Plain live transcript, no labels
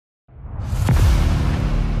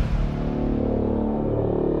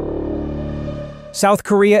South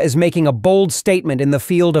Korea is making a bold statement in the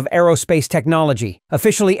field of aerospace technology,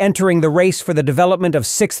 officially entering the race for the development of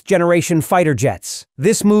sixth-generation fighter jets.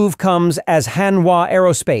 This move comes as Hanwha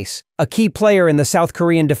Aerospace, a key player in the South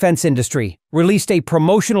Korean defense industry, released a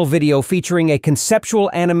promotional video featuring a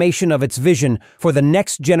conceptual animation of its vision for the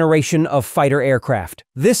next generation of fighter aircraft.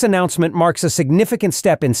 This announcement marks a significant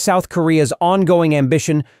step in South Korea's ongoing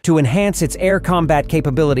ambition to enhance its air combat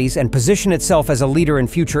capabilities and position itself as a leader in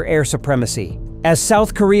future air supremacy. As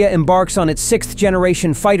South Korea embarks on its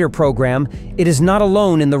sixth-generation fighter program, it is not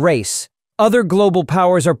alone in the race. Other global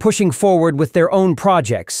powers are pushing forward with their own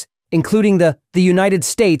projects, including the United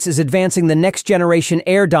States is advancing the Next Generation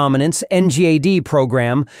Air Dominance (NGAD)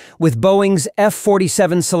 program, with Boeing's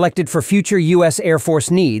F-47 selected for future U.S. Air Force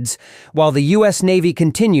needs, while the U.S. Navy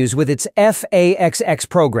continues with its F/A-XX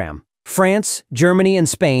program. France, Germany, and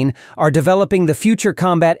Spain are developing the Future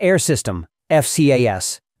Combat Air System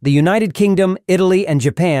 (FCAS). The United Kingdom, Italy, and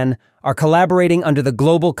Japan are collaborating under the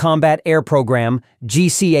Global Combat Air Program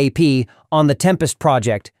 (GCAP) on the Tempest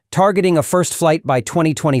project, targeting a first flight by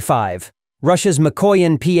 2025. Russia's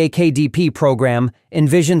Mikoyan PAKDP program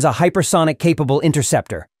envisions a hypersonic-capable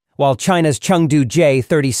interceptor, while China's Chengdu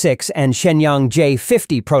J-36 and Shenyang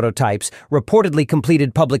J-50 prototypes reportedly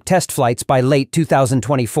completed public test flights by late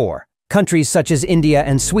 2024. Countries such as India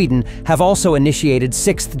and Sweden have also initiated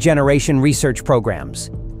sixth-generation research programs.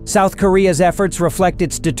 South Korea's efforts reflect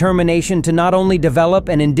its determination to not only develop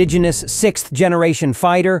an indigenous sixth-generation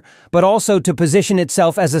fighter, but also to position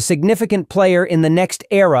itself as a significant player in the next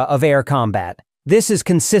era of air combat. This is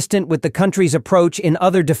consistent with the country's approach in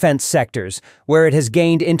other defense sectors, where it has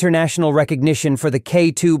gained international recognition for the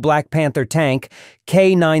K-2 Black Panther tank,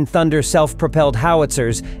 K-9 Thunder self-propelled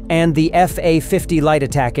howitzers, and the F/A-50 light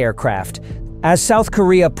attack aircraft. As South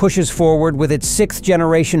Korea pushes forward with its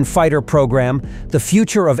sixth-generation fighter program, the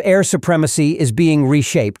future of air supremacy is being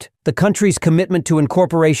reshaped. The country's commitment to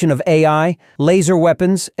incorporation of AI, laser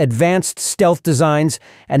weapons, advanced stealth designs,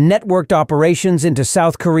 and networked operations into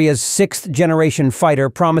South Korea's sixth-generation fighter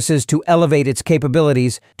promises to elevate its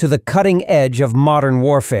capabilities to the cutting edge of modern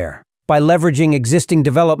warfare. By leveraging existing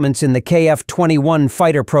developments in the KF-21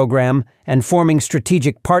 fighter program and forming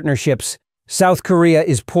strategic partnerships, South Korea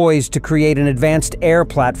is poised to create an advanced air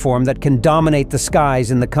platform that can dominate the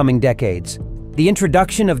skies in the coming decades. The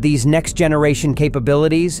introduction of these next-generation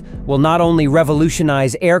capabilities will not only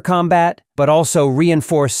revolutionize air combat, but also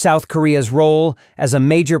reinforce South Korea's role as a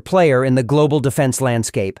major player in the global defense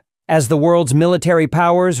landscape. As the world's military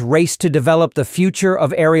powers race to develop the future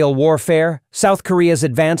of aerial warfare, South Korea's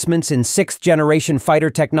advancements in sixth-generation fighter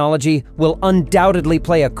technology will undoubtedly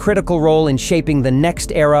play a critical role in shaping the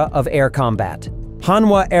next era of air combat.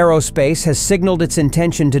 Hanwha Aerospace has signaled its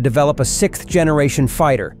intention to develop a sixth-generation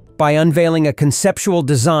fighter by unveiling a conceptual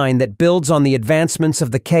design that builds on the advancements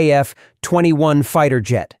of the KF-21 fighter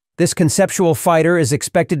jet. This conceptual fighter is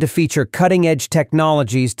expected to feature cutting-edge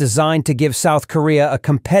technologies designed to give South Korea a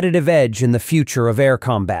competitive edge in the future of air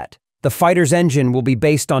combat. The fighter's engine will be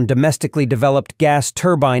based on domestically developed gas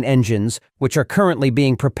turbine engines, which are currently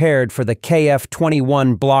being prepared for the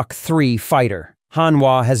KF-21 Block 3 fighter.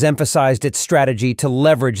 Hanwha has emphasized its strategy to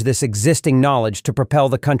leverage this existing knowledge to propel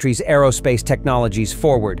the country's aerospace technologies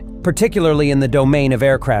forward, particularly in the domain of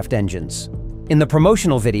aircraft engines. In the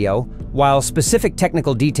promotional video, while specific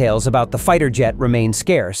technical details about the fighter jet remain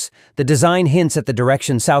scarce, the design hints at the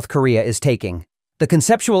direction South Korea is taking. The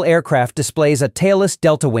conceptual aircraft displays a tailless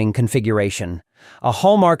delta wing configuration, a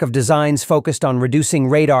hallmark of designs focused on reducing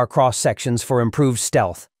radar cross-sections for improved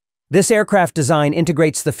stealth. This aircraft design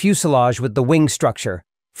integrates the fuselage with the wing structure,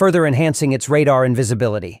 further enhancing its radar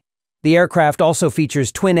invisibility. The aircraft also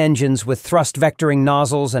features twin engines with thrust vectoring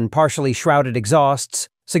nozzles and partially shrouded exhausts,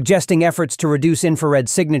 suggesting efforts to reduce infrared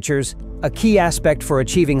signatures, a key aspect for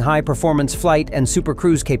achieving high-performance flight and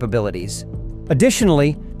supercruise capabilities.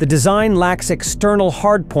 Additionally, the design lacks external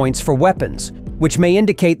hardpoints for weapons, which may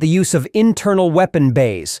indicate the use of internal weapon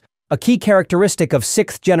bays, a key characteristic of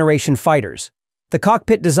sixth-generation fighters. The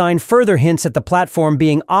cockpit design further hints at the platform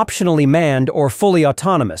being optionally manned or fully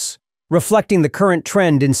autonomous, reflecting the current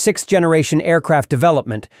trend in sixth-generation aircraft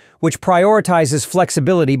development, which prioritizes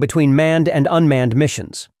flexibility between manned and unmanned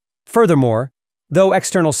missions. Furthermore, though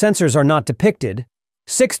external sensors are not depicted,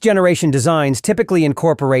 sixth-generation designs typically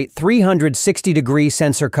incorporate 360-degree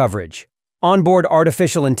sensor coverage, onboard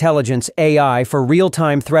artificial intelligence (AI) for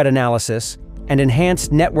real-time threat analysis, and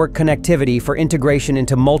enhanced network connectivity for integration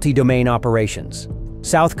into multi-domain operations.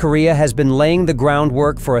 South Korea has been laying the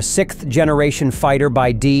groundwork for a sixth-generation fighter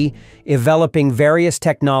by developing various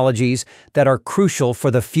technologies that are crucial for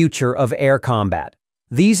the future of air combat.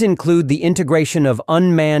 These include the integration of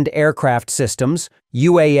unmanned aircraft systems,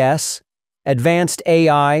 UAS, advanced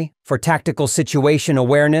AI for tactical situation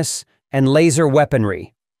awareness, and laser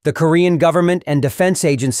weaponry. The Korean government and defense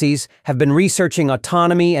agencies have been researching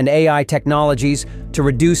autonomy and AI technologies to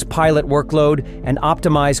reduce pilot workload and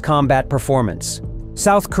optimize combat performance.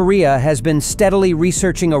 South Korea has been steadily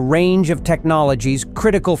researching a range of technologies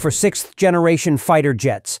critical for sixth-generation fighter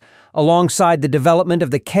jets, alongside the development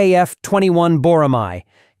of the KF-21 Boramae,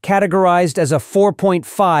 categorized as a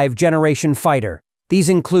 4.5-generation fighter. These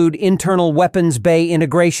include internal weapons bay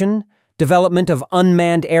integration, development of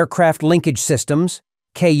unmanned aircraft linkage systems,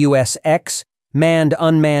 KUSX,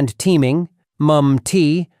 manned-unmanned teaming,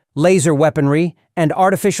 MUM-T, laser weaponry, and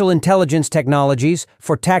artificial intelligence technologies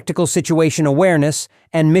for tactical situation awareness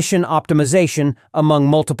and mission optimization among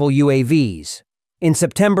multiple UAVs. In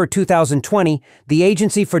September 2020, the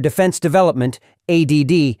Agency for Defense Development,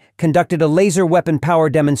 ADD, conducted a laser weapon power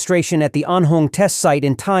demonstration at the Anhong test site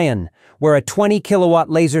in Taeyon, where a 20-kilowatt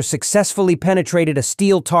laser successfully penetrated a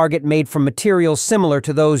steel target made from materials similar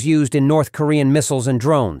to those used in North Korean missiles and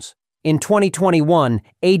drones. In 2021,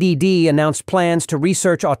 ADD announced plans to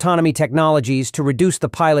research autonomy technologies to reduce the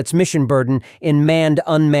pilot's mission burden in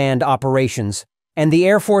manned-unmanned operations, and the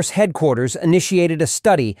Air Force headquarters initiated a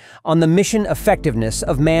study on the mission effectiveness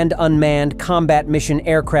of manned-unmanned combat mission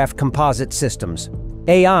aircraft composite systems.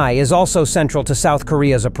 AI is also central to South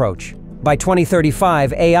Korea's approach. By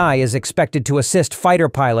 2035, AI is expected to assist fighter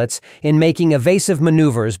pilots in making evasive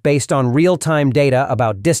maneuvers based on real-time data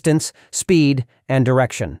about distance, speed, and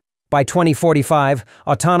direction. By 2045,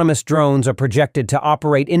 autonomous drones are projected to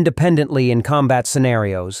operate independently in combat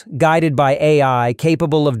scenarios, guided by AI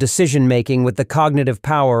capable of decision-making with the cognitive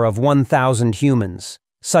power of 1,000 humans.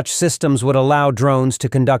 Such systems would allow drones to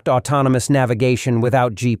conduct autonomous navigation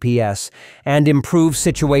without GPS and improve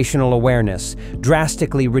situational awareness,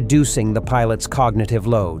 drastically reducing the pilot's cognitive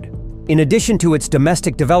load. In addition to its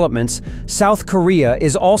domestic developments, South Korea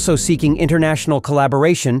is also seeking international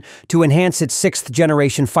collaboration to enhance its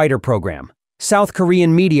sixth-generation fighter program. South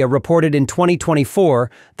Korean media reported in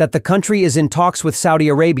 2024 that the country is in talks with Saudi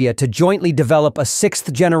Arabia to jointly develop a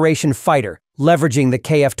sixth-generation fighter, leveraging the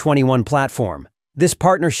KF-21 platform. This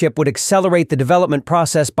partnership would accelerate the development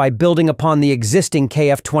process by building upon the existing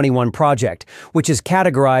KF-21 project, which is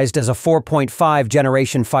categorized as a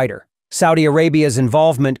 4.5-generation fighter. Saudi Arabia's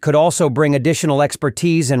involvement could also bring additional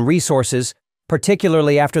expertise and resources,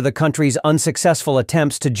 particularly after the country's unsuccessful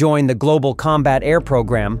attempts to join the Global Combat Air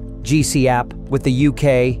Program, GCAP, with the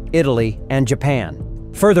UK, Italy, and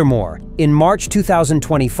Japan. Furthermore, in March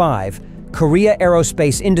 2025, Hanwha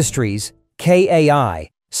Aerospace Industries, KAI,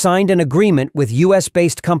 signed an agreement with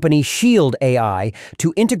US-based company Shield AI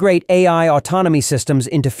to integrate AI autonomy systems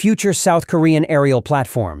into future South Korean aerial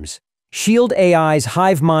platforms. Shield AI's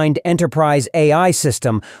HiveMind Enterprise AI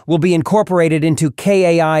system will be incorporated into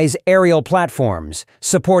KAI's aerial platforms,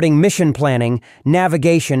 supporting mission planning,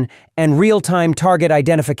 navigation, and real-time target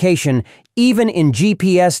identification, even in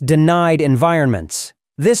GPS-denied environments.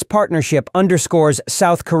 This partnership underscores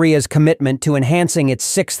South Korea's commitment to enhancing its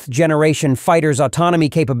sixth-generation fighters' autonomy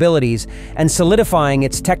capabilities and solidifying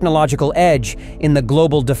its technological edge in the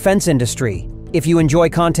global defense industry. If you enjoy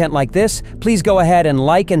content like this, please go ahead and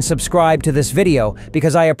like and subscribe to this video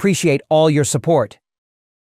because I appreciate all your support.